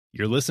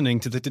You're listening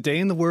to the Today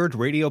in the Word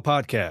radio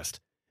podcast.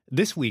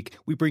 This week,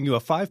 we bring you a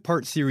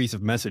 5-part series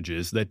of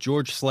messages that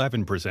George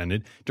Slavin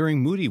presented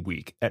during Moody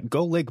Week at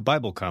Gull Lake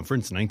Bible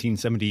Conference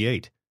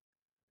 1978.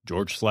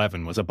 George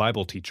Slavin was a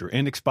Bible teacher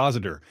and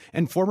expositor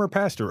and former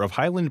pastor of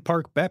Highland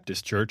Park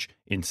Baptist Church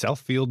in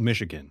Southfield,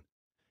 Michigan.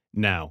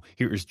 Now,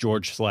 here is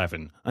George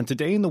Slavin on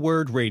Today in the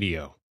Word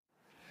radio.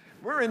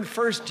 We're in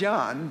 1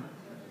 John,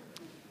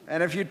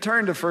 and if you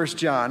turn to 1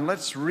 John,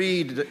 let's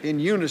read in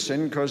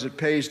unison because it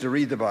pays to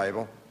read the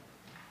Bible.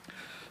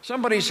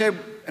 Somebody said,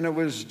 and it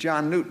was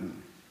John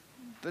Newton,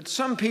 that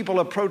some people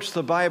approach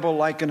the Bible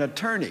like an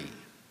attorney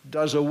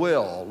does a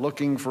will,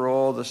 looking for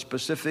all the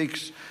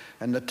specifics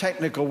and the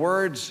technical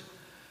words,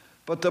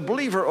 but the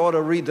believer ought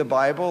to read the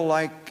Bible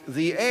like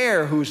the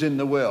heir who's in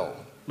the will,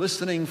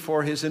 listening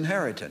for his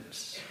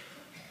inheritance,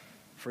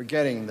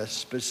 forgetting the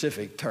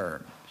specific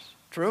terms.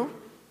 True?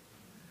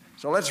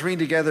 So let's read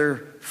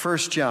together 1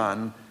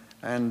 John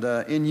and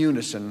in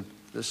unison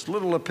this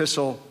little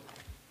epistle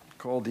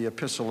called the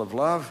Epistle of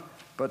Love,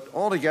 but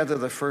altogether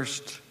the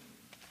first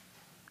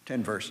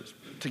 10 verses.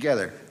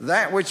 Together.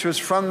 That which was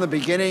from the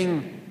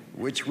beginning,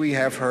 which we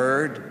have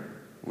heard,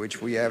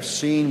 which we have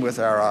seen with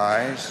our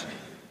eyes,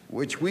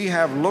 which we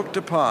have looked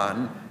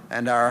upon,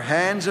 and our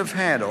hands have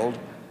handled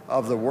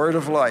of the word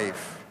of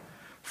life.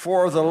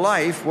 For the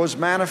life was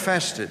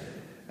manifested,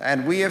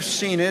 and we have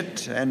seen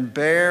it, and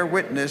bear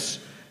witness,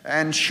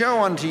 and show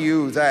unto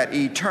you that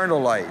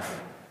eternal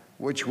life,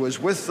 which was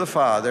with the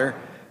Father,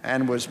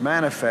 and was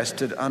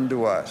manifested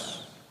unto us.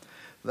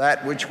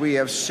 That which we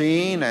have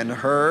seen and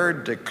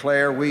heard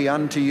declare we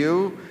unto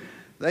you,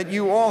 that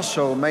you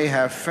also may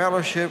have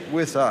fellowship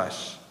with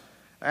us.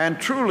 And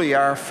truly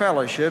our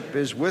fellowship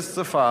is with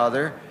the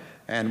Father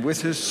and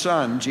with his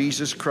Son,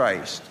 Jesus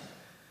Christ.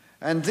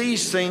 And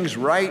these things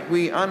write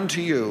we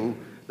unto you,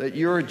 that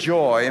your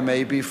joy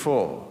may be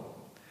full.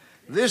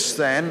 This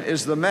then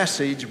is the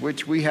message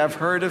which we have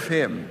heard of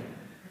him,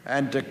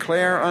 and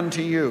declare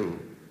unto you,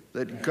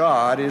 that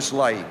God is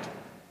light,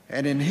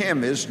 and in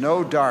him is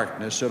no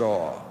darkness at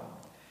all.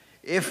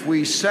 If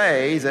we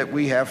say that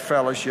we have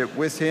fellowship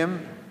with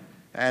him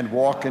and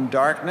walk in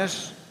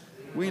darkness,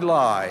 we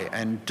lie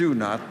and do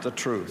not the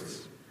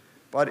truth.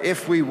 But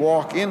if we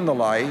walk in the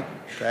light,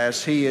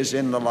 as he is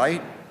in the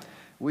light,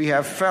 we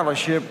have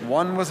fellowship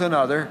one with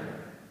another,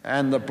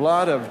 and the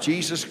blood of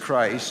Jesus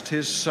Christ,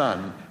 his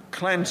Son,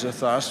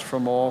 cleanseth us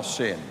from all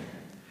sin.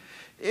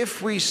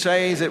 If we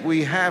say that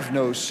we have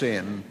no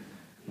sin,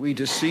 we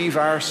deceive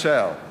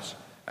ourselves,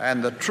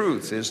 and the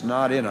truth is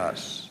not in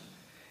us.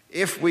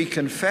 If we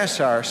confess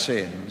our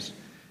sins,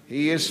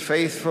 he is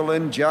faithful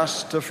and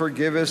just to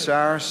forgive us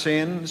our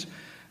sins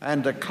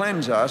and to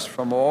cleanse us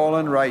from all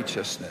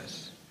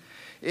unrighteousness.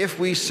 If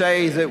we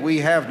say that we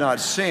have not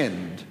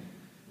sinned,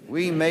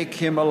 we make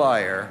him a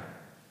liar,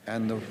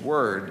 and the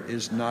word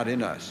is not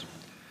in us.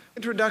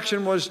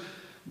 Introduction was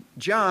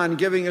John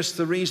giving us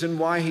the reason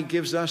why he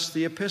gives us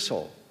the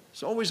epistle.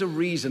 There's always a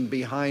reason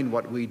behind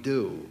what we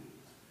do.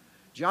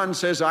 John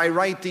says, I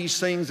write these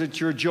things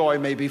that your joy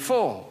may be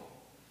full.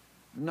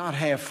 Not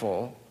half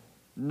full,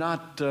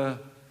 not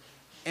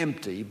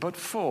empty, but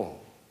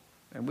full.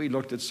 And we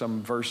looked at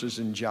some verses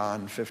in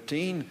John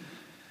 15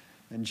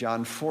 and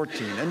John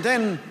 14. And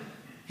then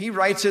he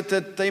writes it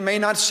that they may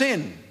not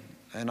sin.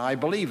 And I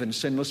believe in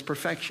sinless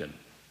perfection.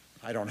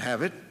 I don't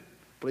have it.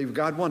 I believe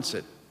God wants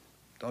it.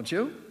 Don't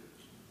you?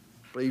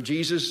 I believe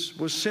Jesus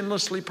was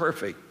sinlessly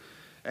perfect.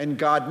 And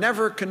God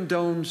never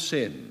condones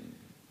sin.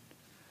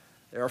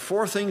 There are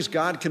 4 things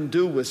God can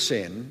do with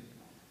sin.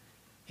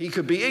 He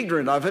could be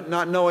ignorant of it,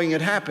 not knowing it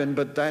happened,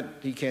 but that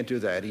he can't do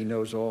that. He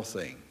knows all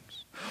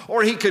things.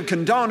 Or he could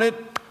condone it,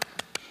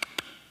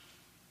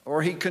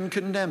 or he can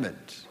condemn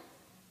it.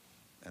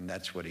 And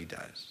that's what he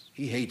does.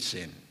 He hates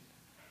sin.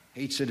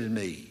 Hates it in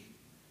me.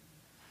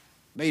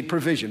 Made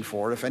provision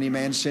for it. If any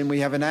man sin, we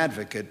have an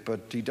advocate,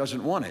 but he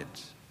doesn't want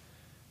it.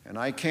 And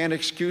I can't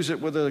excuse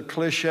it with a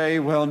cliche,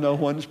 well, no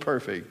one's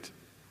perfect.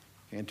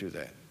 Can't do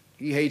that.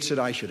 He hates it,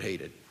 I should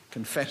hate it.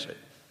 Confess it.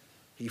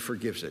 He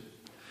forgives it.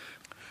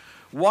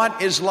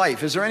 What is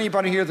life? Is there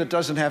anybody here that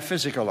doesn't have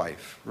physical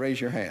life? Raise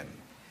your hand.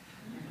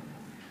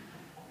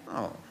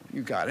 Oh,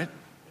 you got it.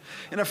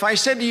 And if I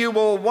said to you,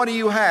 well, what do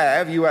you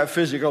have? You have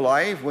physical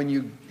life. When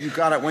you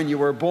got it when you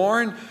were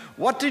born.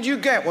 What did you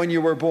get when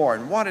you were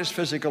born? What is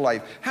physical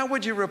life? How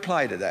would you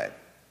reply to that?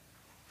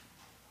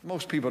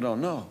 Most people don't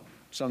know.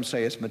 Some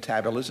say it's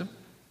metabolism.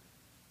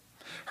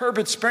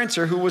 Herbert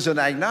Spencer, who was an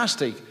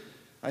agnostic,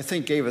 I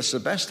think gave us the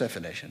best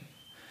definition.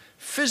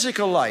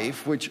 Physical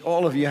life, which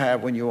all of you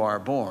have when you are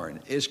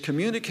born, is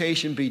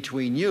communication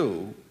between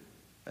you,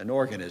 an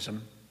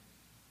organism,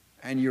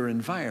 and your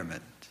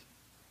environment.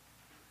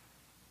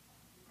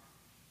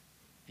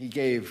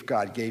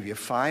 God gave you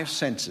 5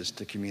 senses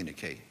to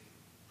communicate.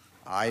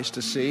 Eyes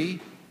to see,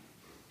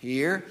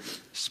 hear,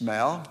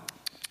 smell,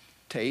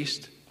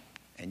 taste,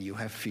 and you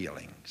have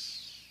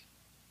feelings.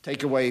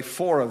 Take away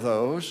 4 of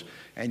those,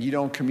 and you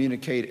don't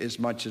communicate as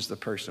much as the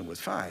person with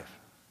 5.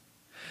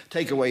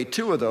 Take away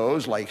 2 of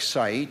those, like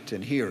sight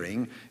and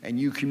hearing, and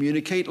you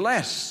communicate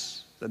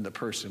less than the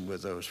person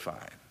with those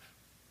 5.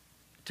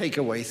 Take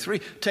away 3,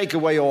 take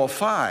away all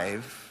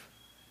 5,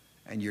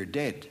 and you're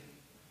dead.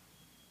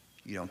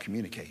 You don't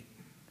communicate.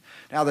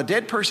 Now, the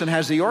dead person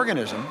has the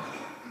organism.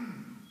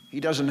 He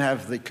doesn't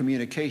have the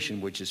communication,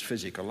 which is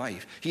physical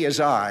life. He has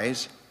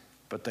eyes,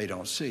 but they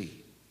don't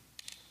see.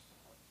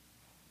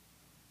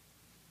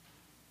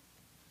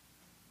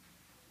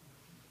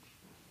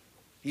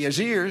 He has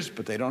ears,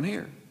 but they don't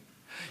hear.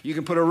 You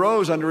can put a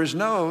rose under his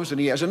nose, and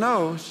he has a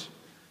nose,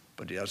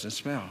 but he doesn't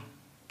smell.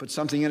 Put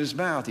something in his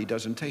mouth, he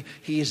doesn't taste.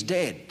 He is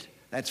dead.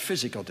 That's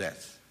physical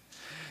death.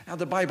 Now,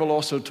 the Bible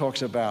also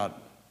talks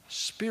about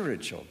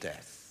spiritual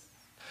death.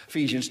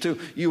 Ephesians 2,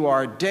 you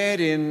are dead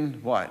in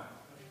what?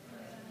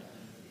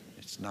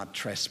 It's not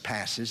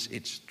trespasses,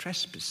 it's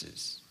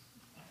trespasses.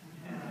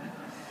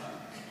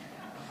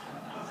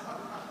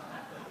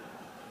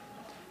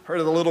 Heard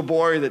of the little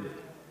boy that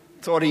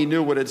thought he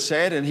knew what it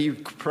said, and he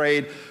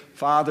prayed,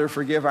 Father,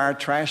 forgive our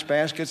trash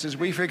baskets as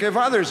we forgive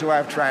others who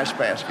have trash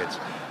baskets.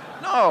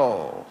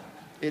 No,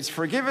 it's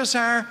forgive us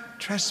our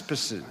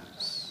trespasses,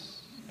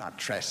 not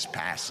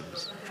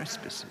trespasses,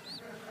 trespasses.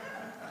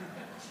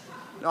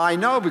 No, I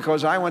know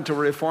because I went to a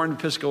Reformed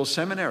Episcopal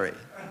Seminary.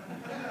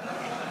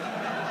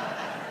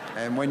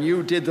 And when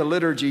you did the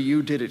liturgy,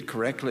 you did it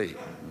correctly,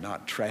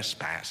 not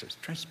trespasses,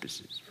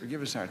 trespasses.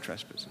 Forgive us our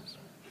trespasses.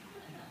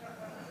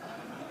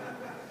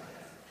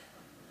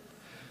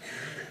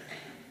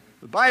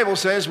 The Bible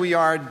says we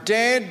are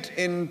dead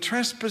in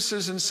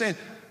trespasses and sin.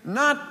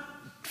 Not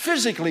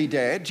physically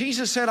dead.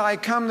 Jesus said, I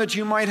come that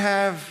you might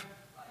have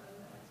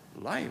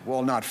life.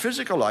 Well, not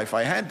physical life.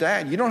 I had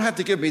that. You don't have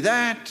to give me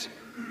that.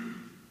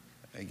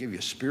 I give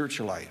you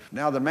spiritual life.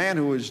 Now, the man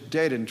who is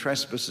dead in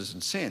trespasses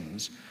and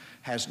sins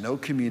has no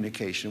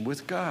communication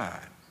with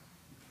God.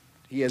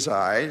 He has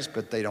eyes,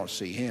 but they don't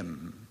see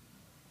him.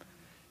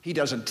 He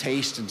doesn't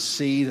taste and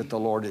see that the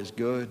Lord is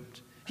good.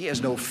 He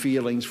has no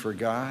feelings for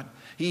God.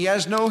 He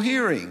has no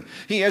hearing.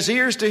 He has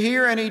ears to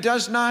hear, and he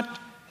does not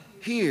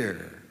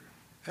hear.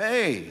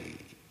 Hey,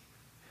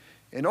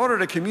 in order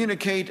to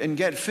communicate and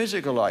get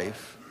physical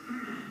life,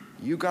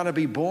 you've got to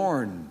be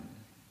born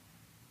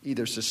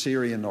either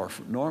cesarean or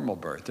normal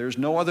birth. There's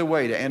no other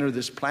way to enter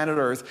this planet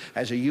Earth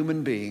as a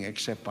human being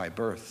except by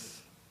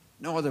birth.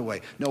 No other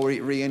way. No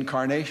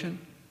reincarnation.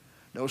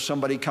 No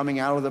somebody coming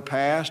out of the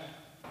past.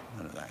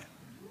 None of that.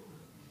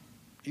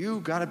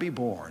 You've got to be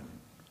born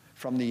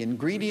from the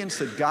ingredients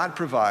that God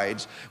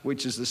provides,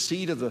 which is the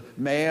seed of the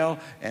male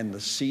and the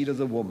seed of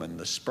the woman,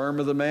 the sperm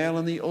of the male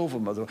and the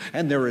ovum of the woman.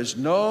 And there is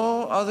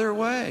no other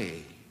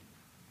way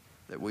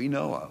that we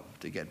know of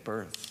to get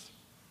birth.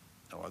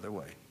 No other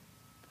way.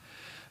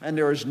 And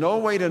there is no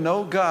way to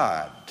know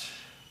God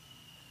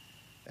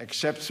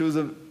except through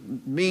the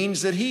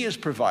means that he has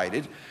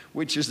provided,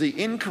 which is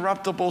the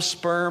incorruptible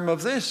sperm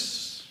of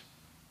this,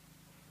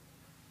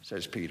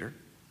 says Peter.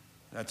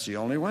 That's the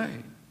only way.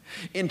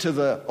 Into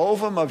the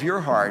ovum of your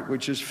heart,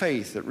 which is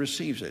faith that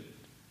receives it.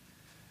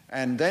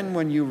 And then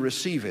when you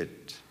receive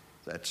it,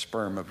 that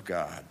sperm of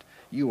God,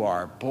 you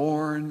are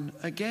born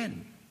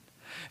again.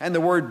 And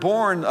the word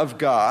born of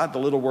God, the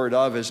little word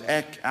of is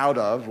out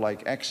of,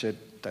 like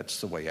exit,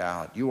 that's the way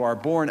out. You are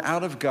born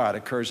out of God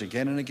occurs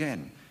again and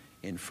again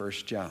in 1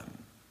 John.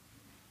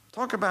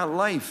 Talk about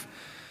life.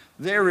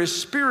 There is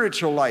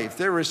spiritual life.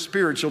 There is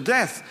spiritual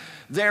death.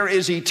 There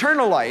is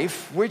eternal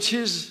life, which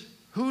is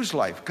whose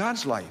life?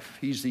 God's life.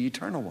 He's the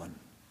eternal one.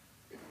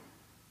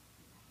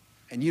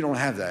 And you don't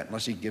have that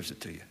unless he gives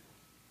it to you.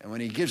 And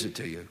when he gives it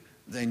to you,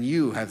 then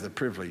you have the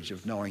privilege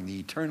of knowing the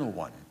eternal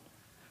one.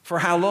 For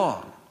how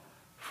long?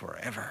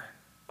 Forever.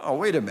 Oh,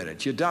 wait a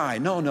minute, you die.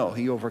 No,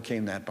 he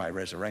overcame that by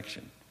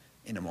resurrection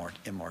in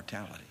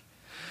immortality.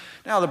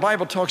 Now, the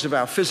Bible talks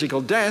about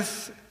physical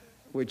death,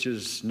 which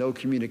is no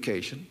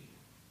communication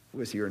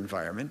with your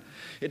environment.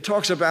 It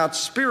talks about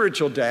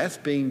spiritual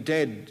death, being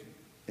dead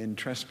in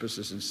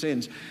trespasses and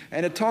sins.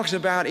 And it talks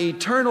about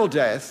eternal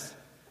death,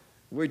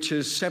 which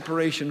is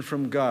separation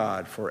from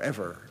God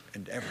forever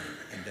and ever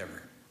and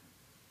ever.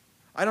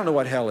 I don't know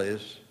what hell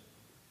is.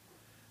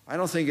 I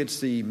don't think it's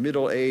the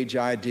Middle Age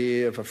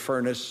idea of a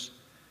furnace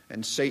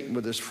and Satan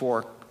with his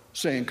fork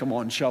saying, come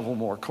on, shovel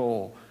more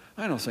coal.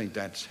 I don't think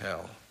that's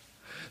hell.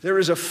 There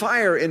is a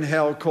fire in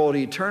hell called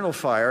eternal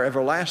fire,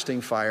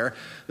 everlasting fire,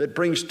 that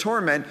brings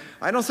torment.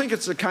 I don't think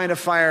it's the kind of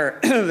fire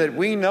that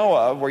we know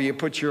of where you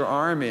put your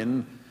arm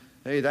in.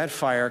 Hey, that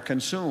fire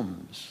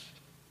consumes.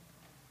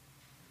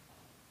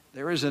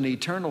 There is an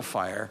eternal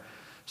fire,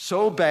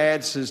 so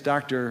bad, says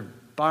Dr.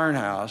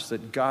 Barnhouse,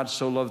 that God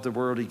so loved the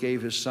world he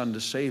gave his son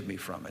to save me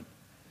from it.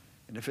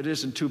 And if it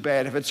isn't too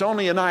bad, if it's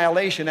only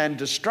annihilation and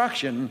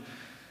destruction,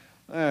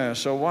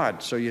 so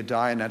what? So you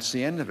die and that's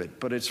the end of it.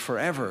 But it's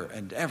forever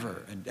and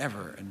ever and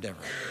ever and ever.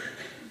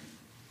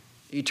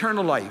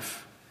 Eternal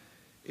life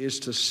is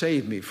to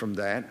save me from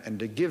that and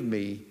to give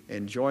me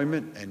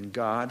enjoyment and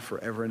God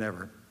forever and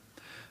ever.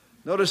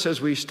 Notice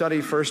as we study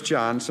 1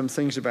 John some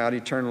things about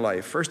eternal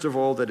life. First of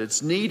all, that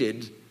it's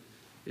needed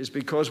is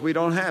because we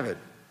don't have it.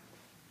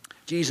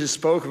 Jesus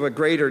spoke of a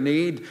greater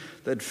need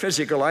than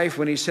physical life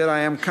when he said,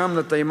 I am come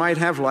that they might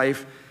have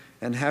life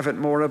and have it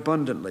more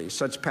abundantly.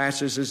 Such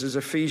passages as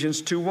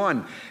Ephesians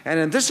 2:1. And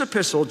in this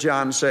epistle,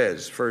 John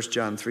says, 1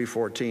 John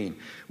 3:14,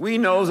 we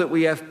know that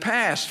we have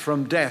passed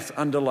from death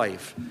unto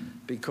life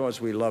because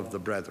we love the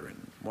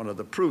brethren. One of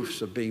the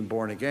proofs of being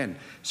born again.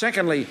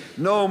 Secondly,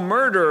 no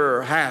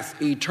murderer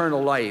hath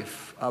eternal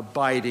life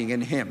abiding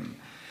in him.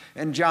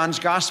 And John's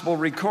gospel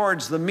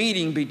records the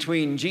meeting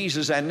between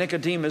Jesus and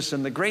Nicodemus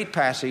in the great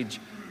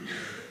passage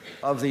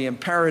of the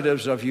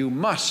imperatives of you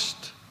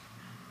must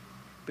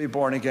be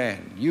born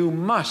again. You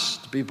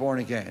must be born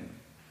again.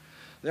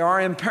 There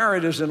are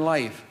imperatives in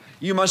life.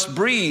 You must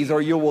breathe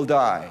or you will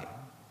die.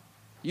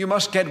 You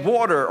must get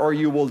water or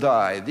you will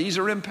die. These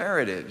are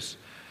imperatives.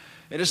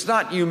 It is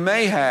not you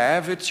may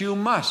have, it's you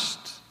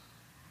must.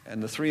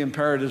 And the three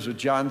imperatives of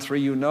John 3,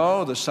 you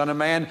know, the Son of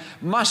Man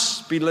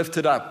must be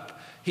lifted up.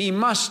 He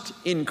must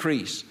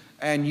increase,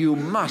 and you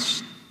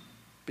must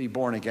be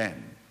born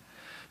again.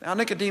 Now,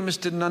 Nicodemus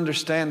didn't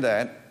understand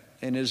that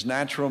in his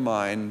natural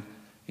mind.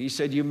 He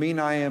said, you mean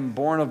I am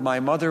born of my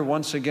mother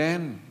once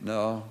again?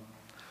 No.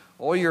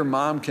 All your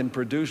mom can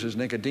produce is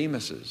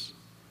Nicodemuses.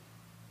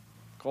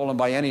 Call them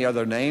by any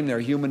other name. They're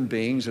human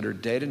beings that are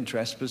dead in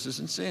trespasses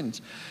and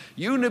sins.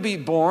 You need to be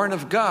born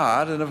of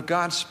God and of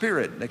God's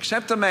Spirit.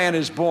 Except a man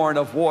is born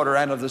of water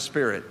and of the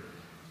Spirit,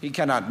 he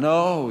cannot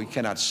know, he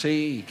cannot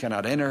see, he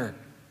cannot enter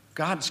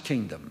God's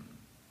kingdom.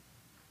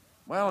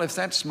 Well, if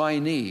that's my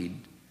need,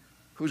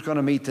 who's going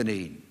to meet the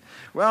need?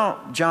 Well,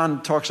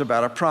 John talks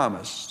about a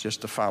promise, just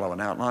to follow an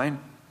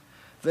outline.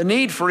 The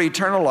need for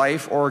eternal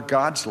life or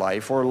God's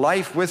life or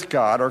life with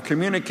God or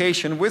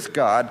communication with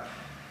God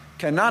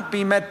cannot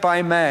be met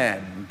by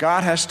man.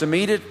 God has to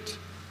meet it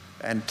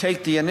and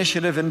take the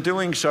initiative in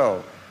doing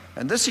so.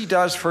 And this he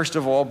does, first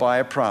of all, by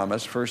a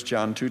promise, 1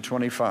 John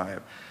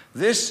 2:25.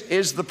 This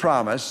is the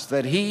promise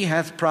that he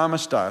hath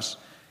promised us,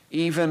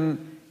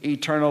 even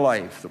eternal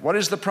life. What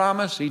is the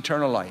promise?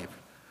 Eternal life.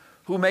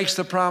 Who makes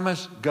the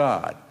promise?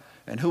 God.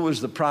 And who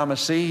is the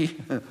promisee?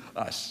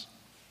 Us.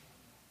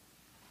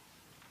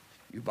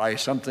 You buy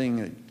something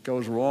that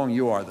goes wrong,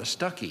 you are the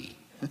stucky.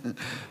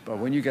 But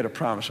when you get a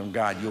promise from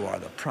God, you are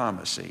the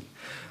promisee.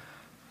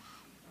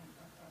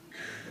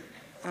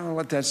 I'll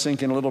let that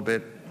sink in a little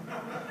bit.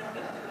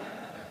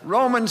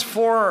 Romans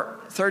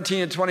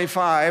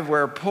 4:13-25,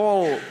 where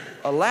Paul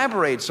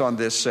elaborates on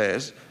this,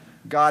 says,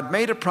 God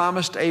made a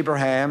promise to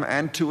Abraham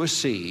and to a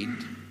seed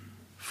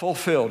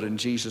fulfilled in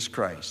Jesus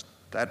Christ.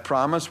 That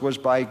promise was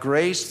by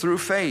grace through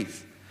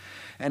faith.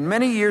 And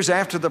many years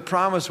after the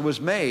promise was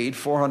made,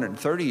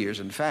 430 years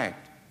in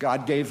fact,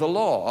 God gave the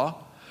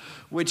law,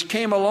 which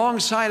came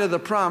alongside of the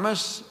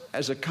promise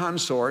as a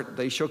consort.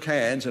 They shook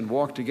hands and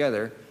walked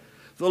together.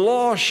 The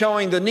law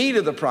showing the need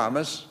of the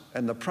promise,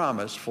 and the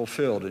promise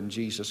fulfilled in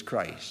Jesus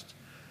Christ.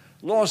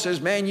 Law says,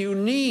 man, you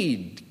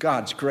need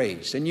God's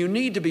grace, and you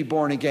need to be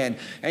born again,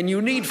 and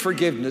you need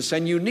forgiveness,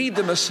 and you need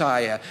the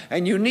Messiah,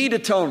 and you need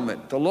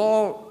atonement. The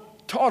law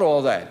taught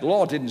all that. The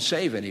law didn't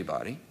save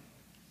anybody.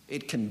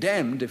 It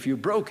condemned if you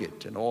broke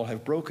it, and all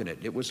have broken it.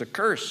 It was a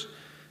curse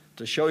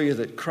to show you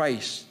that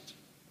Christ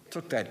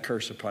took that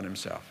curse upon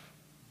himself.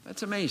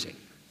 That's amazing.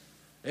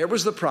 There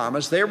was the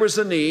promise, there was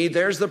the need,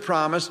 there's the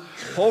promise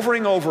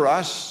hovering over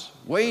us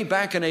way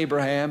back in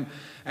Abraham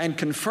and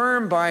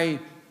confirmed by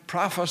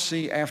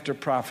prophecy after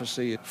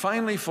prophecy,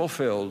 finally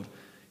fulfilled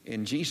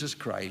in Jesus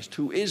Christ,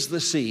 who is the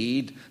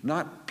seed,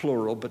 not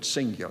plural but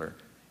singular,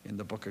 in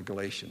the book of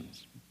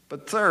Galatians.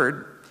 But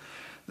third,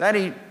 that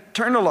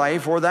eternal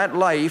life, or that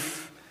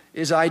life,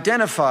 is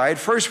identified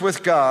first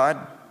with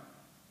God,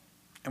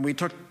 and we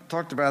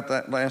talked about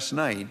that last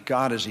night.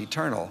 God is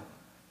eternal.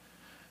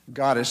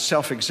 God is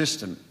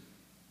self-existent.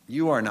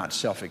 You are not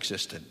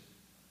self-existent.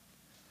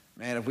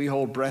 Man, if we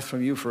hold breath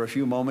from you for a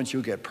few moments,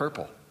 you'll get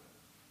purple.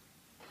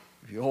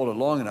 If you hold it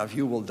long enough,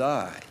 you will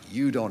die.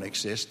 You don't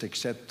exist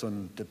except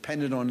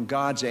dependent on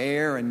God's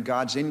air and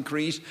God's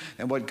increase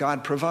and what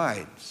God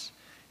provides.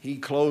 He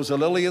clothes the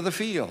lily of the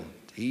field.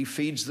 He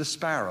feeds the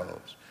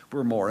sparrows.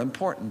 We're more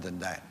important than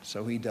that,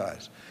 so he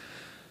does.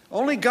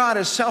 Only God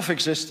is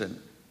self-existent.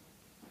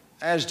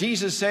 As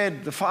Jesus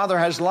said, the Father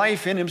has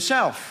life in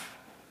himself.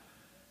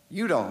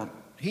 You don't.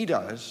 He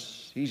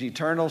does. He's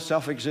eternal,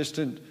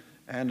 self-existent,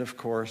 and of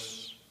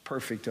course,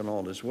 perfect in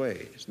all his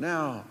ways.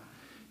 Now,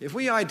 if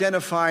we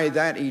identify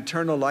that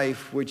eternal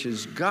life, which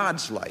is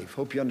God's life,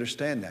 hope you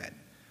understand that.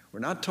 We're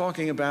not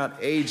talking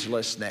about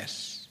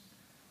agelessness,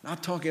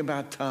 not talking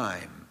about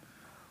time.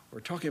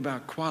 We're talking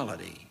about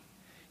quality.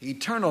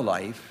 Eternal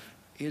life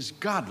is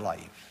God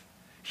life.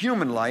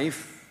 Human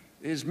life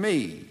is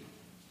me.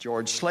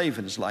 George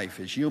Slavin's life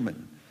is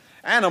human.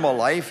 Animal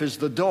life is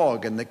the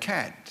dog and the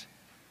cat.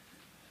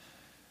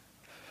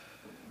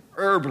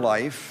 Herb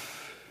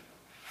life,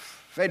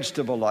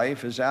 vegetable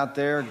life is out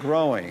there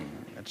growing.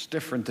 That's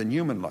different than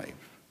human life.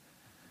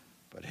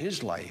 But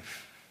his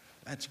life,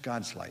 that's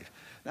God's life.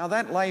 Now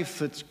that life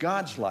that's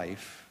God's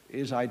life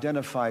is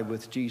identified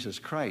with Jesus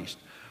Christ.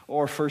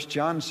 Or 1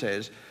 John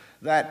says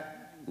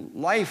that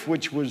life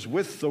which was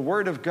with the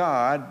Word of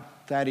God,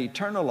 that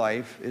eternal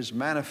life is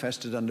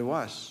manifested unto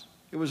us.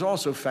 It was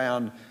also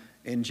found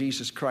in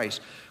Jesus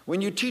Christ.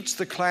 When you teach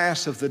the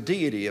class of the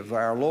deity of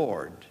our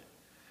Lord,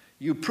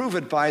 you prove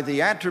it by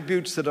the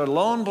attributes that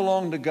alone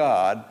belong to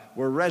God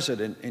were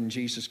resident in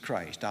Jesus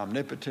Christ: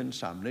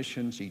 omnipotence,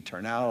 omniscience,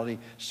 eternality,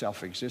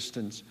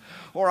 self-existence.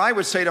 Or I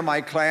would say to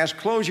my class,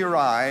 close your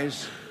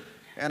eyes,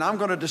 and I'm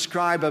going to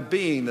describe a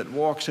being that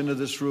walks into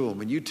this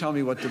room, and you tell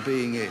me what the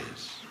being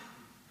is.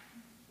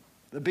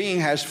 The being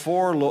has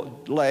 4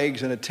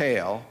 legs and a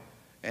tail,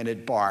 and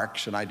it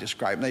barks, and I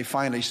describe it. And they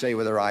finally say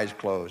with their eyes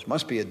closed,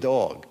 must be a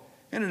dog.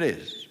 And it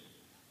is.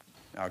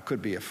 Now, it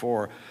could be a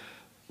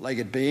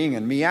 4-legged being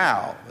and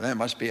meow. That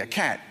must be a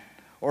cat.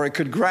 Or it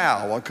could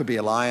growl. Well, it could be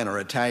a lion or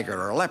a tiger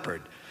or a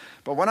leopard.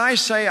 But when I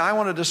say I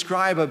want to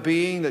describe a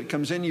being that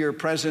comes into your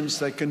presence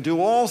that can do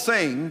all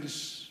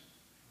things,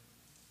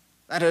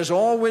 that has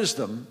all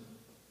wisdom,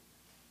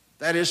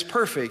 that is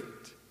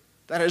perfect,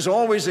 that has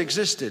always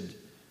existed,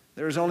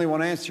 there is only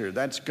one answer.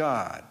 That's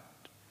God.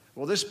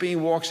 Well, this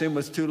being walks in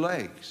with 2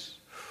 legs.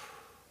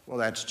 Well,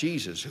 that's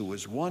Jesus, who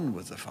was one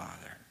with the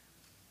Father,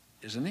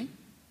 isn't he?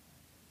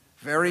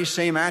 Very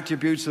same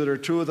attributes that are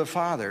true of the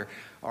Father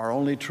are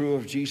only true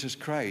of Jesus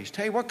Christ.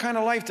 Hey, what kind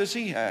of life does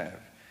he have?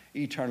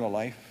 Eternal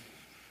life.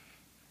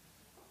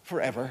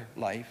 Forever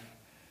life.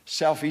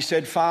 Self, he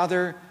said,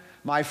 Father,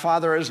 my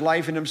Father has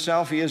life in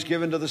himself. He has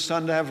given to the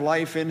Son to have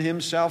life in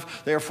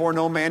himself. Therefore,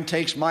 no man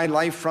takes my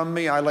life from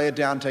me. I lay it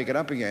down, take it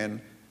up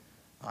again.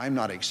 I'm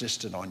not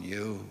existent on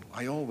you.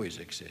 I always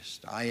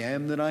exist. I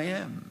am that I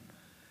am.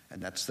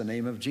 And that's the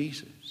name of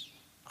Jesus.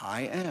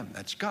 I am.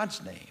 That's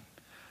God's name.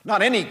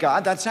 Not any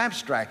God, that's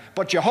abstract.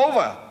 But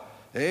Jehovah.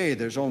 Hey,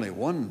 there's only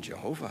one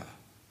Jehovah.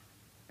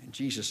 And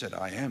Jesus said,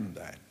 I am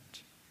that.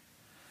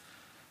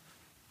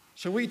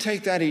 So we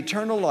take that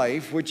eternal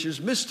life, which is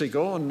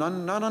mystical and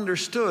not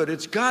understood.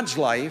 It's God's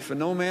life, and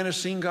no man has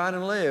seen God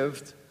and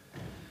lived.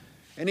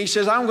 And he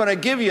says, I'm going to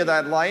give you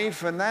that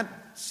life, and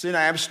that's in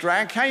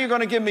abstract. How are you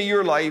going to give me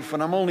your life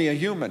when I'm only a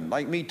human?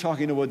 Like me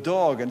talking to a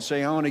dog and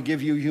saying, I want to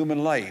give you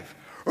human life.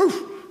 Oof!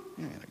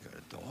 You ain't got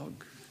a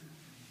dog.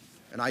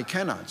 And I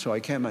cannot, so I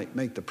can't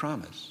make the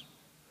promise.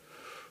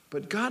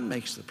 But God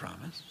makes the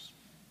promise.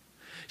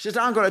 He says,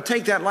 I'm going to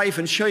take that life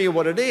and show you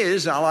what it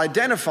is. I'll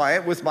identify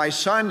it with my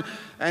Son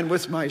and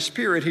with my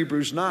Spirit.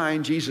 Hebrews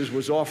 9, Jesus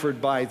was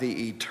offered by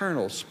the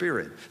eternal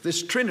Spirit.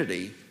 This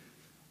Trinity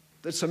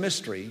that's a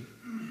mystery,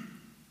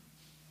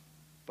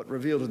 but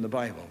revealed in the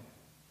Bible.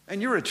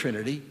 And you're a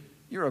Trinity.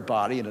 You're a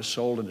body and a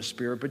soul and a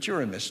spirit, but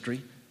you're a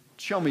mystery.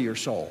 Show me your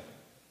soul.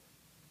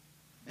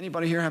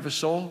 Anybody here have a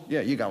soul?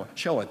 Yeah, you got one.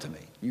 Show it to me.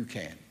 You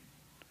can.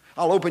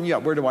 I'll open you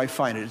up. Where do I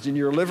find it? It's in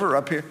your liver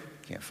up here?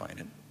 Can't find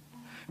it.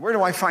 Where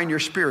do I find your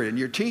spirit? In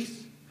your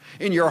teeth?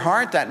 In your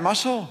heart, that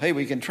muscle? Hey,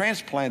 we can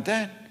transplant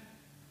that.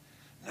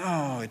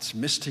 No, it's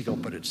mystical,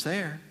 but it's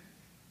there.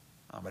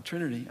 I'm a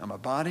Trinity. I'm a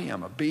body.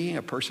 I'm a being,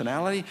 a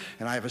personality,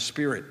 and I have a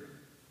spirit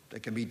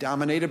that can be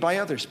dominated by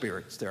other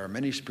spirits. There are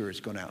many spirits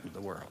going out into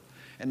the world.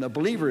 And the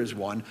believer is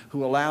one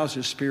who allows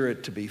his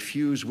spirit to be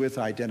fused with,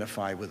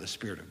 identified with the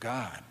Spirit of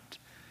God.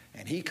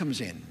 And he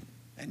comes in,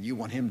 and you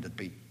want him to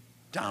be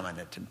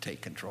dominant and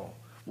take control.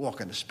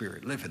 Walk in the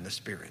Spirit, live in the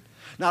Spirit.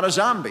 Not a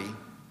zombie,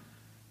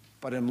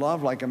 but in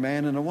love like a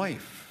man and a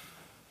wife.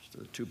 So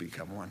the 2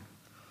 become one.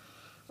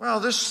 Well,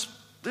 this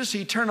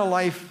eternal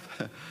life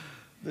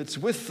that's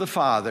with the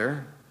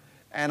Father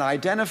and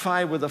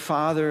identified with the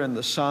Father and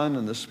the Son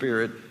and the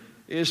Spirit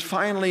is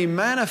finally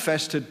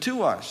manifested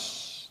to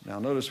us. Now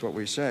notice what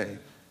we say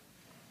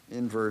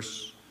in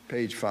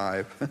page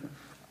 5,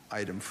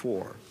 item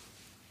 4.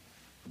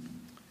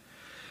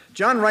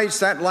 John writes,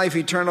 that life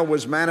eternal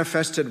was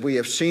manifested. We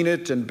have seen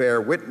it and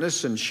bear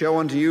witness and show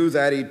unto you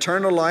that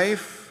eternal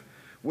life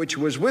which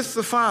was with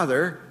the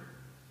Father.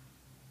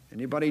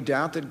 Anybody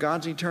doubt that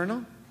God's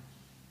eternal?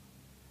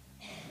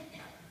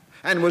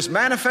 And was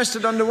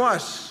manifested unto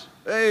us.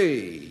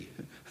 Hey,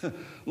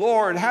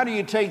 Lord, how do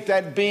you take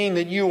that being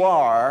that you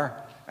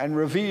are and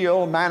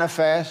reveal,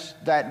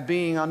 manifest that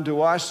being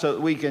unto us so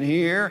that we can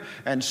hear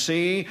and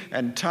see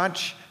and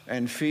touch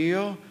and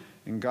feel?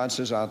 And God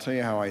says, I'll tell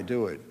you how I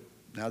do it.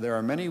 Now, there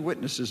are many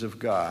witnesses of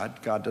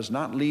God. God does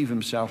not leave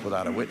himself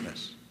without a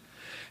witness.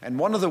 And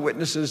one of the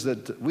witnesses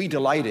that we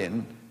delight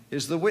in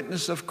is the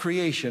witness of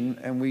creation,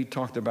 and we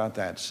talked about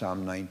that,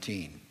 Psalm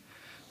 19.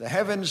 The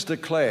heavens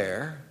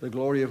declare the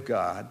glory of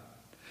God,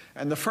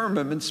 and the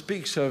firmament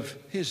speaks of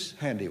his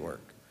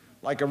handiwork.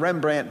 Like a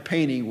Rembrandt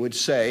painting would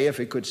say, if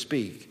it could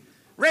speak,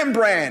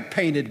 Rembrandt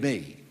painted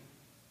me.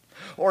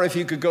 Or if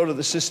you could go to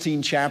the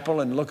Sistine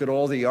Chapel and look at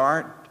all the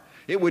art,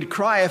 it would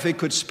cry, if it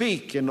could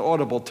speak in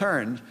audible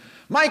terms,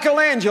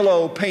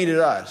 Michelangelo painted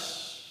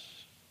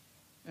us.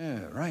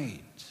 Yeah,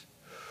 right.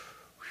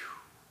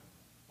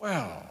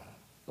 Well,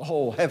 the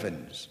whole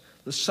heavens,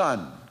 the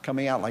sun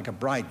coming out like a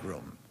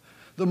bridegroom,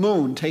 the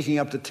moon taking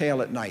up the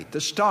tail at night,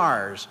 the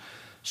stars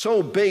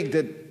so big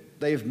that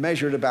they've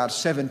measured about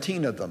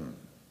 17 of them.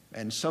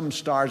 And some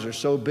stars are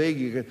so big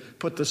you could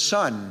put the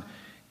sun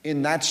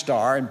in that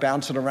star and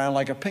bounce it around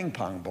like a ping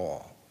pong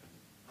ball.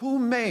 Who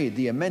made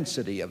the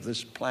immensity of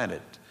this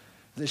planet,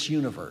 this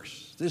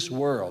universe, this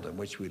world in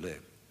which we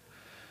live?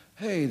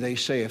 Hey, they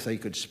say if they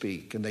could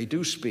speak, and they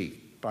do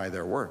speak by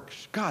their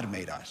works. God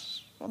made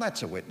us. Well,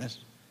 that's a witness.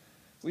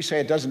 We say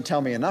it doesn't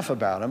tell me enough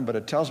about him, but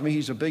it tells me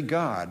he's a big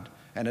God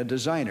and a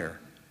designer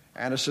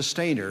and a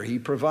sustainer. He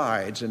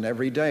provides, and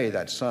every day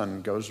that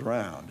sun goes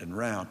round and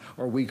round,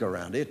 or we go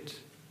around it.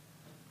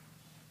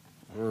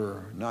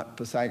 We're not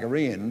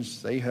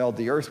Pythagoreans. They held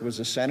the earth was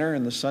the center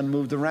and the sun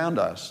moved around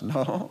us.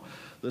 No,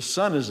 the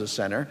sun is the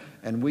center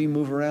and we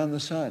move around the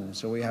sun.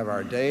 So we have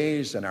our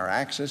days and our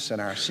axis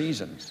and our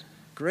seasons.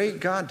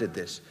 Great God did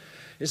this.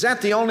 Is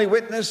that the only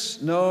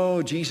witness?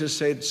 No, Jesus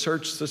said,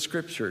 search the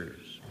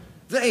scriptures.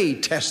 They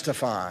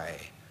testify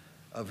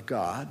of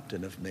God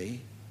and of me.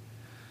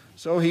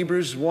 So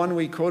Hebrews 1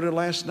 we quoted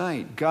last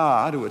night.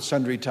 God, who at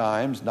sundry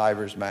times,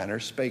 divers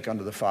manners, spake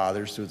unto the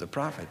fathers through the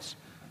prophets,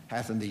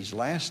 hath in these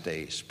last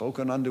days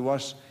spoken unto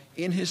us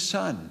in his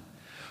Son,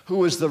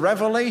 who is the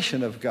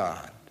revelation of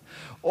God.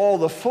 All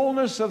the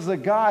fullness of the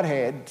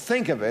Godhead,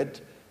 think of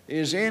it,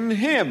 is in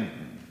him,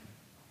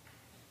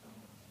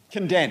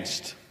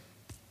 condensed.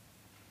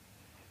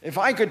 If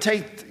I could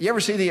take, you ever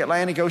see the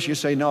Atlantic Ocean? You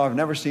say, no, I've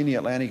never seen the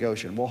Atlantic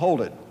Ocean. Well,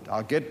 hold it.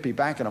 I'll be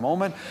back in a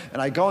moment,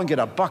 and I go and get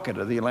a bucket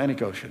of the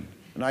Atlantic Ocean.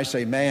 And I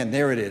say, man,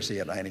 there it is, the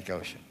Atlantic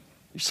Ocean.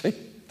 You say,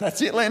 that's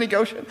the Atlantic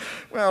Ocean?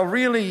 Well,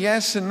 really,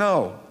 yes and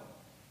no.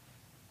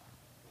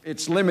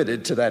 It's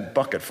limited to that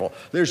bucketful.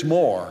 There's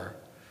more.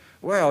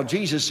 Well,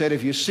 Jesus said,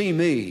 if you see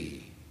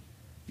me,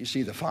 you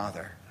see the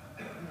Father.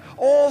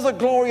 All the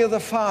glory of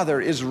the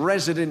Father is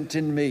resident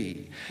in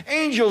me.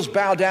 Angels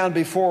bow down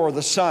before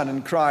the Son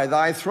and cry,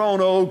 thy throne,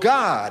 O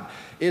God,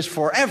 is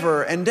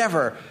forever and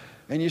ever.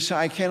 And you say,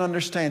 I can't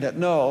understand it.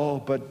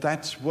 No, but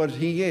that's what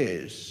he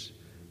is,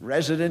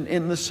 resident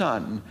in the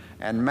Son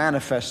and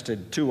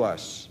manifested to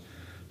us.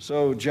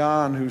 So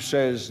John, who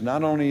says,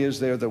 not only is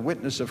there the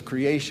witness of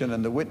creation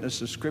and the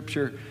witness of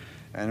Scripture,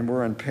 and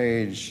we're on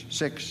page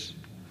 6,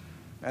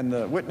 and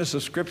the witness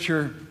of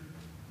Scripture,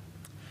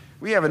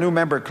 we have a new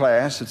member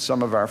class that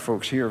some of our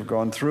folks here have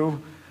gone through.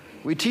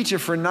 We teach it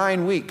for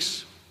 9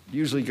 weeks.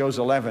 Usually goes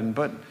 11,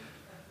 but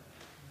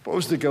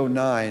supposed to go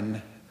 9.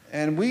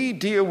 And we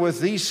deal with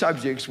these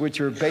subjects,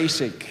 which are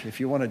basic. If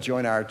you want to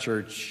join our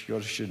church,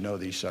 you should know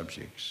these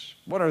subjects.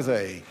 What are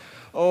they?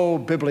 Oh,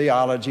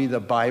 bibliology, the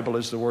Bible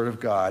is the Word of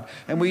God.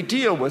 And we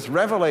deal with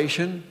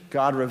revelation,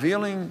 God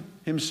revealing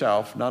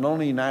himself, not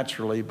only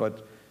naturally,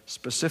 but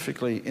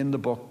specifically in the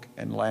book,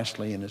 and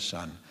lastly in his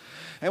Son.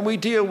 And we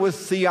deal with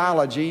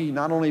theology,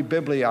 not only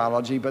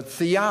bibliology, but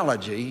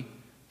theology,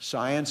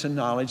 science and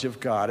knowledge of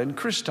God, and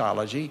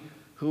Christology,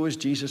 who is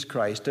Jesus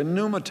Christ, and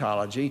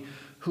pneumatology,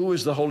 who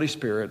is the Holy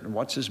Spirit, and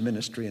what's his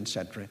ministry,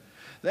 etc.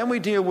 Then we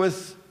deal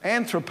with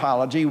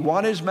anthropology,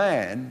 what is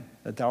man,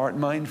 that thou art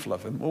mindful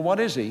of him? Well, what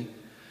is he?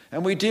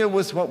 And we deal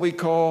with what we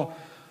call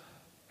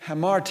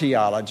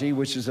hamartiology,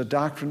 which is the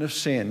doctrine of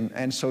sin,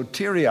 and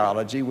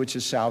soteriology, which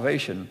is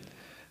salvation.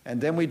 And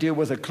then we deal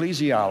with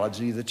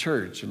ecclesiology, the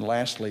church, and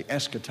lastly,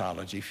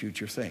 eschatology,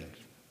 future things.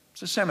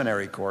 It's a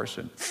seminary course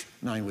in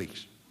 9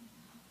 weeks.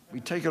 We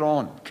take it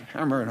on,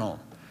 hammer it home.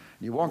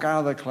 You walk out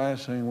of the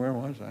class saying, where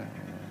was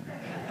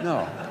I?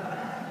 No.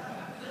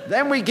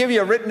 Then we give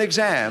you a written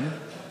exam,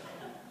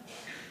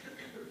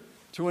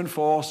 true and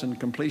false and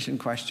completion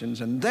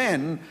questions, and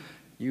then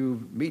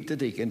you meet the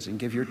deacons and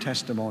give your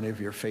testimony of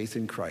your faith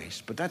in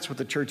Christ. But that's what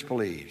the church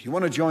believes. You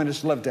want to join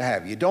us, love to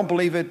have you. You don't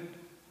believe it?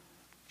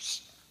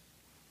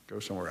 Go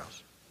somewhere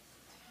else.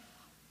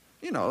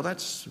 You know,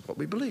 that's what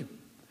we believe.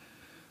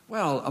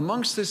 Well,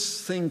 amongst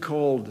this thing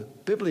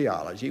called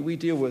bibliology, we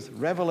deal with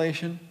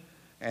revelation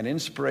and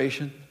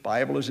inspiration. The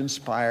Bible is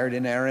inspired,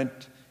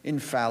 inerrant,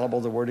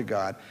 infallible, the Word of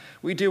God.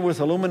 We deal with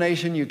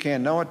illumination. You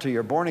can't know it till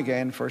you're born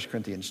again, 1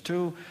 Corinthians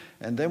 2.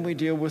 And then we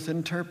deal with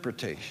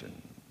interpretation.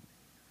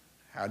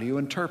 How do you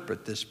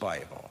interpret this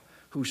Bible?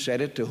 Who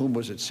said it? To whom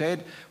was it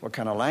said? What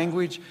kind of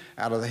language?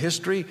 Out of the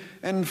history.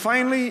 And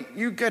finally,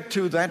 you get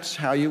to that's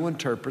how you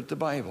interpret the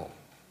Bible.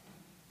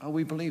 Oh,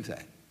 we believe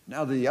that.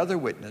 Now, the other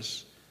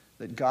witness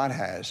that God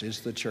has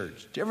is the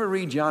church. Do you ever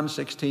read John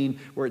 16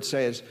 where it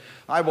says,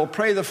 I will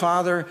pray the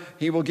Father,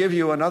 he will give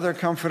you another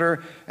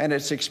comforter, and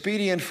it's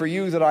expedient for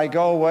you that I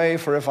go away,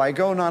 for if I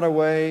go not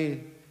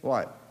away,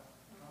 what?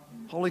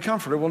 Holy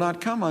Comforter will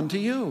not come unto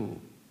you.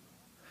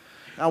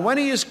 Now, when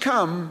he is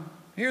come,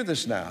 hear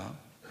this now,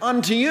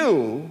 unto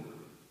you,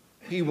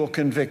 he will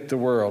convict the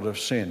world of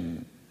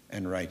sin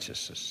and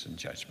righteousness and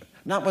judgment.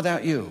 Not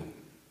without you.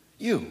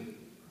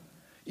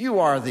 You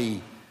are the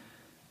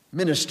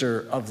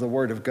minister of the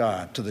Word of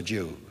God to the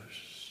Jews.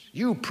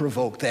 You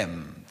provoke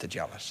them to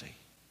jealousy.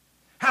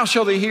 How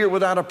shall they hear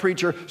without a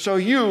preacher? So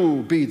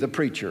you be the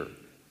preacher.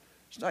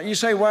 It's not, you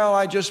say, well,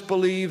 I just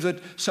believe that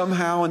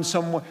somehow in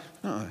some way.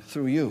 No,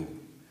 through you.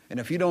 And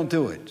if you don't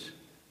do it,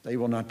 they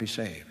will not be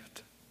saved.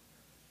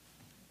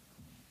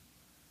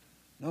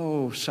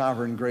 No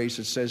sovereign grace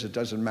that says it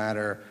doesn't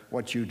matter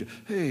what you do.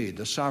 Hey,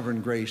 the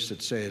sovereign grace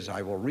that says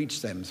I will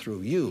reach them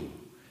through you.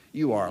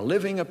 You are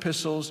living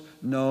epistles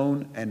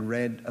known and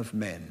read of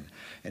men.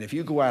 And if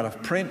you go out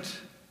of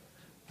print,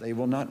 they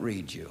will not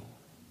read you.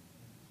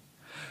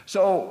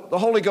 So the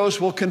Holy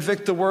Ghost will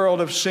convict the world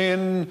of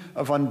sin,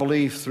 of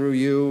unbelief through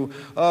you,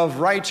 of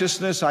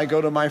righteousness, I go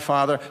to my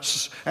Father,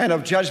 and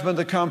of judgment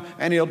to come,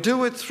 and he'll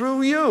do it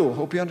through you.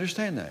 Hope you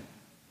understand that.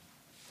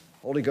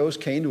 Holy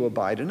Ghost came to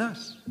abide in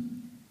us.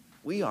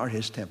 We are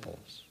his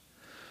temples.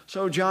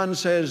 So John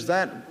says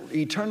that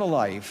eternal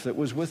life that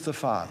was with the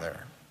Father,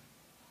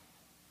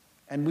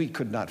 and we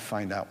could not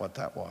find out what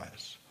that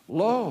was,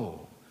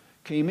 lo,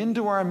 came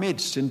into our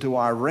midst, into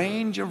our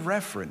range of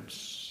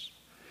reference,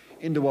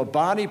 into a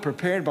body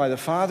prepared by the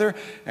Father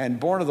and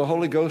born of the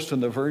Holy Ghost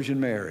and the Virgin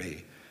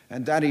Mary.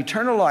 And that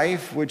eternal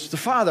life which the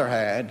Father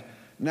had,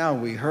 now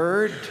we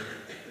heard,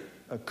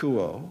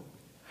 akuo,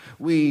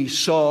 we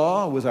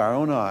saw with our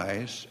own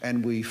eyes,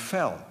 and we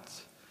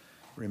felt,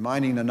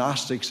 reminding the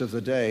Gnostics of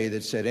the day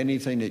that said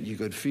anything that you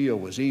could feel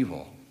was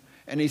evil.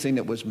 Anything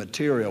that was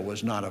material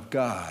was not of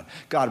God.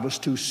 God was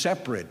too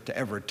separate to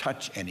ever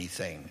touch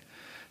anything.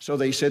 So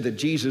they said that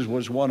Jesus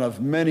was one of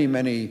many,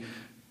 many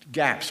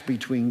gaps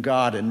between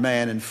God and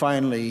man, and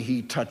finally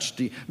he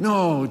touched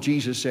no,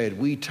 Jesus said,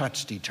 we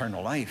touched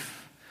eternal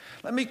life.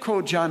 Let me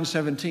quote John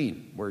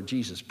 17, where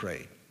Jesus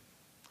prayed.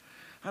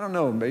 I don't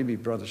know, maybe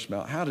Brother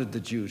Smell, how did the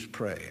Jews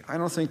pray? I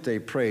don't think they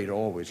prayed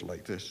always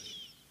like this.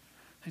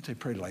 I think they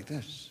prayed like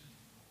this.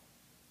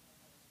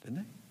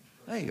 Didn't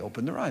they? They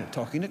opened their eyes,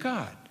 talking to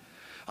God.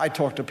 I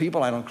talk to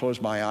people, I don't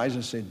close my eyes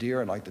and say,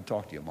 dear, I'd like to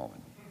talk to you a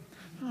moment.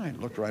 I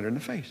look right in the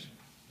face.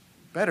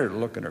 Better to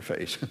look in her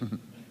face.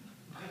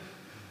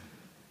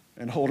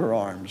 And hold her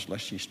arms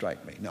lest she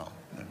strike me. No.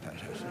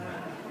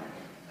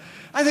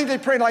 I think they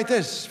prayed like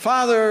this.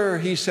 Father,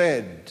 he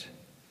said,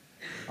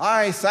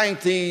 I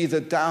thank thee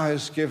that thou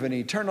hast given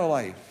eternal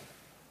life.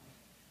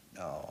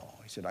 No,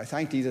 he said, I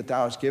thank thee that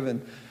thou hast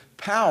given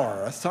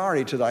power,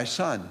 authority to thy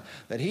Son,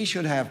 that he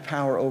should have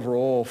power over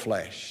all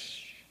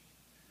flesh,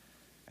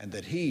 and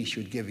that he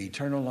should give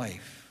eternal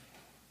life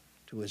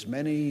to as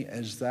many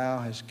as thou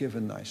hast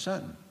given thy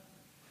Son.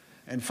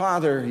 And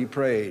Father, he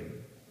prayed,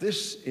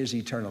 this is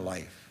eternal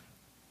life.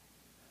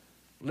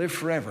 Live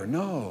forever.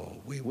 No,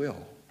 we will.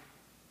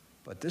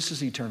 But this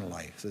is eternal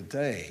life, that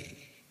they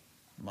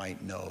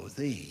might know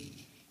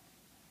thee,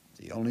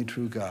 the only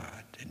true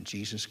God, and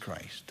Jesus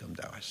Christ, whom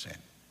thou hast sent.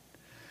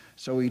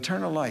 So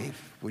eternal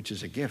life, which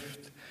is a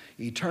gift,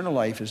 eternal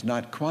life is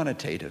not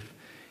quantitative.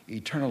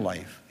 Eternal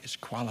life is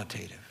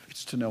qualitative.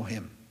 It's to know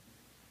him.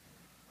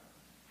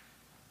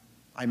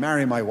 I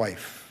married my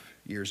wife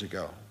years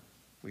ago.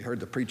 We heard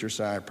the preacher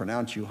say, I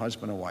pronounce you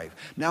husband and wife.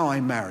 Now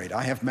I'm married.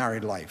 I have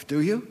married life.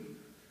 Do you?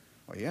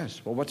 Oh,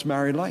 yes. Well, what's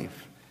married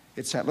life?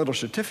 It's that little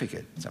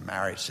certificate. It's a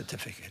marriage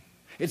certificate.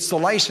 It's the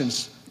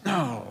license.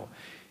 No,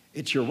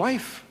 it's your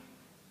wife.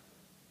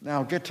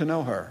 Now get to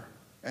know her.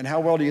 And how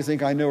well do you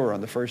think I knew her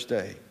on the first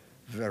day?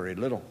 Very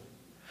little.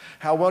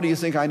 How well do you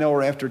think I know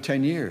her after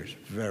 10 years?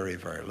 Very,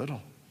 very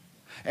little.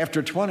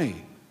 After 20,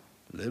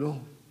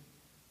 little.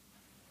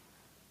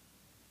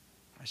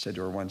 I said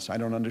to her once, I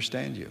don't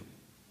understand you.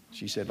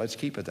 She said, let's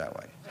keep it that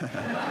way.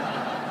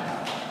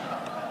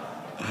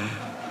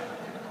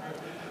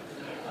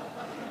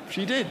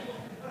 She did.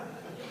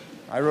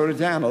 I wrote it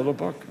down, a little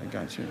book. I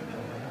got you.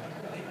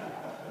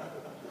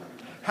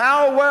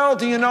 How well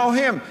do you know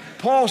him?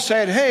 Paul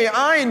said, hey,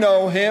 I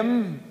know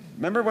him.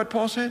 Remember what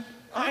Paul said?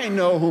 I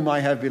know whom I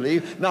have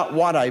believed. Not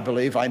what I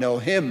believe, I know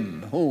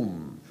him,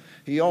 whom.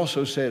 He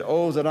also said,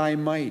 oh, that I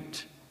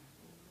might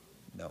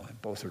know him.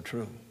 Both are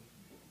true.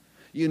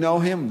 You know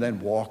him, then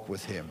walk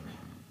with him.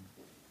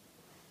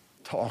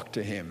 Talk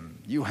to him.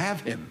 You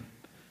have him.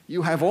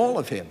 You have all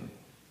of him.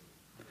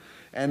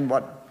 And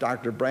what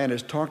Dr. Brand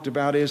has talked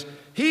about is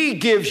he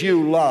gives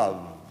you love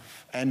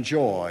and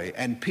joy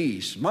and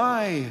peace.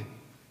 My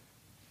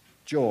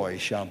joy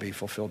shall be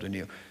fulfilled in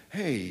you.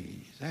 Hey,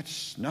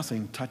 that's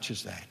nothing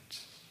touches that.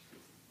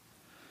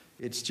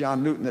 It's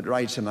John Newton that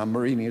writes, and I'm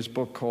reading his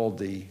book called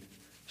The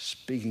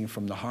Speaking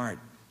from the Heart,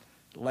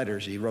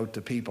 letters he wrote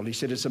to people. He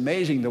said, it's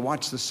amazing to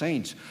watch the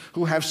saints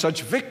who have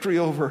such victory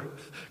over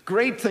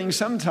great things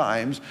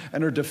sometimes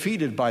and are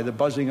defeated by the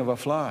buzzing of a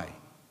fly.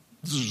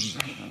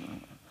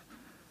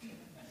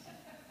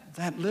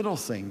 That little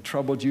thing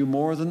troubled you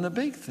more than the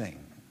big thing.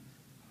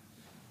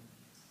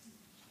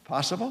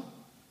 Possible?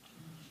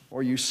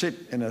 Or you sit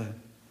in an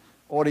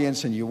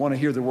audience and you want to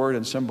hear the word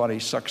and somebody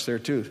sucks their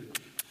tooth.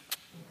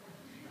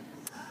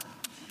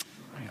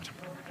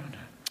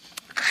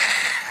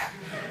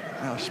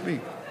 Now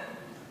speak.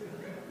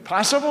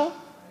 Possible?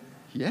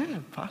 Yeah,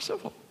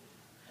 possible.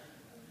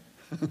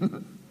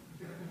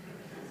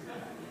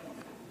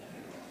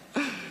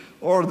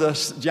 Or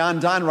John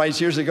Donne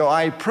writes years ago,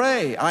 I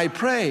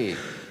pray,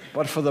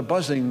 but for the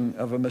buzzing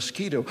of a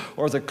mosquito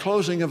or the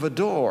closing of a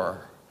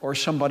door or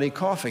somebody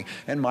coughing,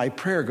 and my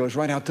prayer goes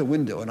right out the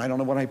window, and I don't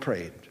know what I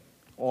prayed.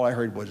 All I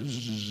heard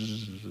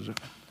was,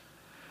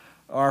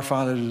 Our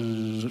Father,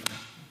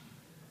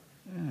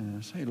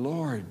 say,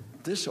 Lord,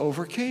 this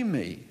overcame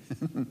me.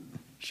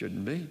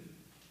 Shouldn't be.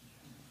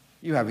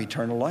 You have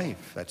eternal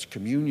life. That's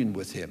communion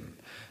with him.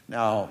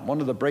 Now, one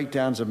of the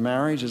breakdowns of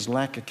marriage is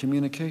lack of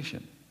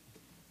communication.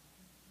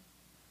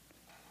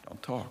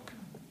 Don't talk.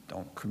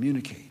 Don't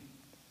communicate.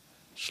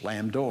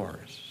 slam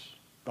doors.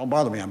 Don't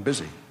bother me, I'm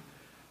busy.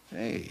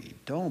 Hey,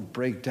 don't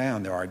break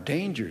down. There are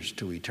dangers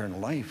to eternal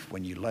life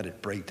when you let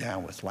it break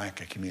down with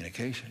lack of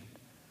communication.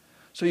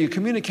 So you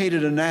communicate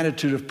in an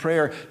attitude of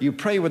prayer. You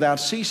pray without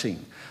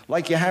ceasing,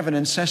 like you have an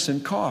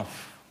incessant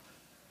cough.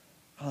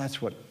 Well,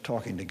 that's what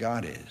talking to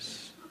God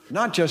is.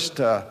 Not just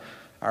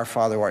our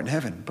Father who art in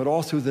heaven, but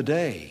all through the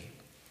day,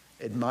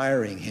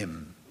 admiring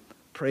Him,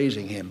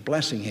 praising Him,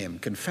 blessing Him,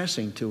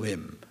 confessing to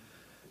Him,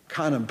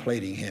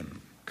 contemplating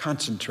Him,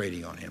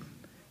 concentrating on Him.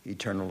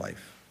 Eternal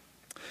life.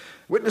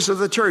 Witness of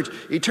the church.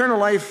 Eternal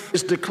life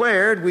is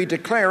declared. We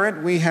declare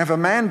it. We have a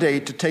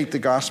mandate to take the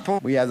gospel.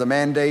 We have the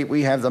mandate.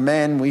 We have the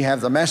men. We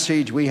have the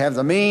message. We have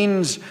the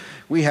means.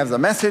 We have the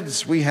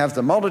methods. We have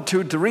the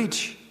multitude to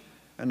reach.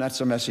 And that's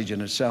a message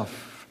in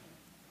itself.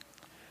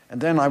 And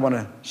then I want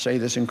to say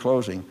this in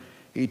closing.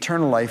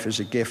 Eternal life is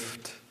a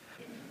gift.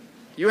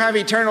 You have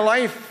eternal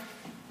life.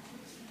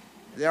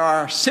 There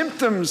are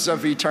symptoms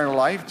of eternal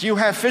life. Do you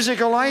have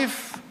physical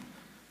life?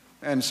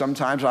 And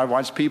sometimes I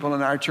watch people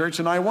in our church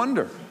and I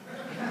wonder.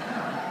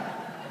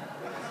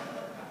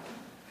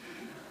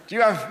 Do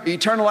you have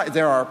eternal life?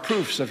 There are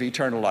proofs of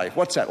eternal life.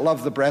 What's that?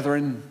 Love the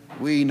brethren.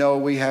 We know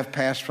we have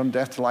passed from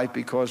death to life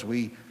because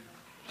we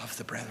love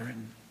the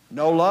brethren.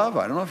 No love?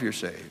 I don't know if you're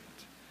saved.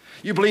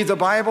 You believe the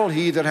Bible?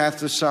 He that hath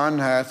the Son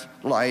hath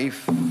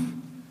life.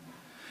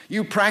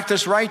 You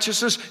practice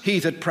righteousness? He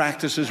that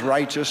practices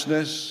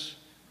righteousness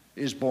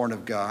is born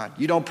of God.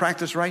 You don't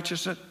practice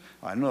righteousness?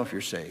 I don't know if you're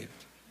saved.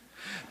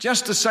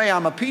 Just to say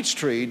I'm a peach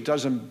tree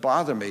doesn't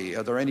bother me.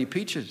 Are there any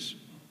peaches?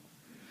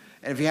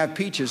 And if you have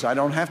peaches, I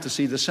don't have to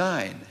see the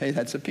sign. Hey,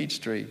 that's a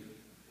peach tree.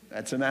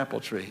 That's an apple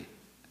tree.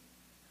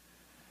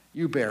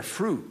 You bear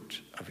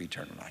fruit of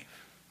eternal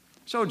life.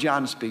 So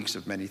John speaks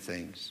of many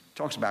things. He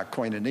talks about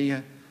koinonia.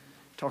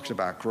 He talks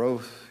about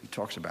growth. He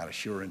talks about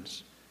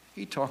assurance.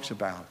 He talks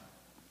about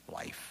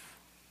life.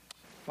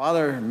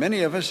 Father,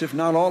 many of us, if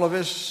not all of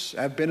us,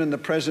 have been in the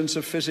presence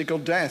of physical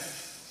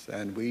death,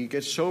 and we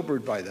get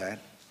sobered by that.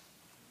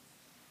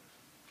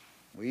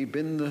 We've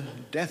been the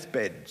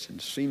deathbeds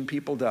and seen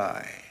people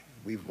die.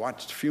 We've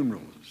watched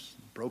funerals,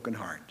 broken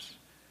hearts.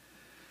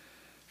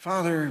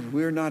 Father,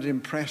 we're not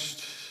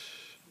impressed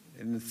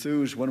and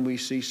enthused when we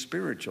see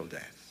spiritual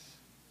death.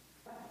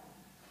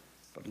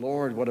 But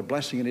Lord, what a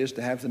blessing it is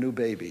to have the new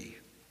baby,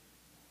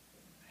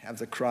 have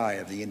the cry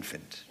of the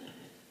infant.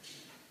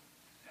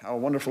 How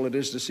wonderful it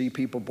is to see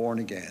people born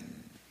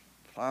again.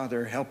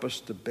 Father, help us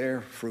to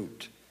bear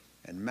fruit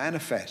and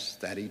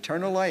manifest that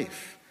eternal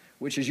life,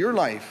 which is your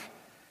life,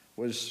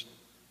 was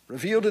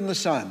revealed in the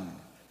Son,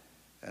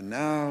 and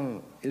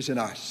now is in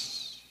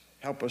us.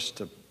 Help us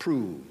to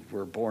prove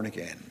we're born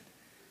again.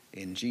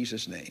 In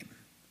Jesus' name,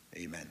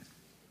 amen.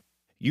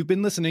 You've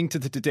been listening to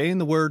the Today in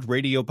the Word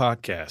radio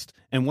podcast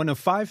and one of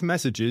 5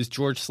 messages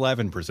George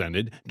Slavin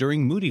presented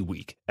during Moody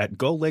Week at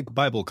Gull Lake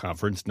Bible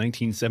Conference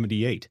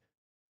 1978.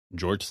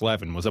 George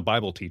Slavin was a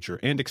Bible teacher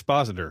and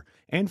expositor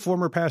and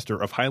former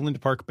pastor of Highland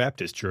Park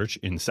Baptist Church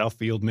in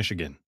Southfield,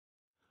 Michigan.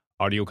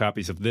 Audio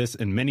copies of this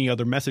and many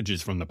other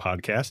messages from the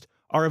podcast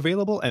are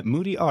available at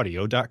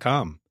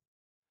moodyaudio.com.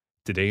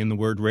 Today in the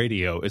Word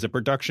Radio is a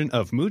production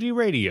of Moody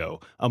Radio,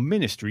 a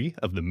ministry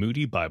of the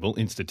Moody Bible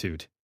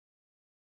Institute.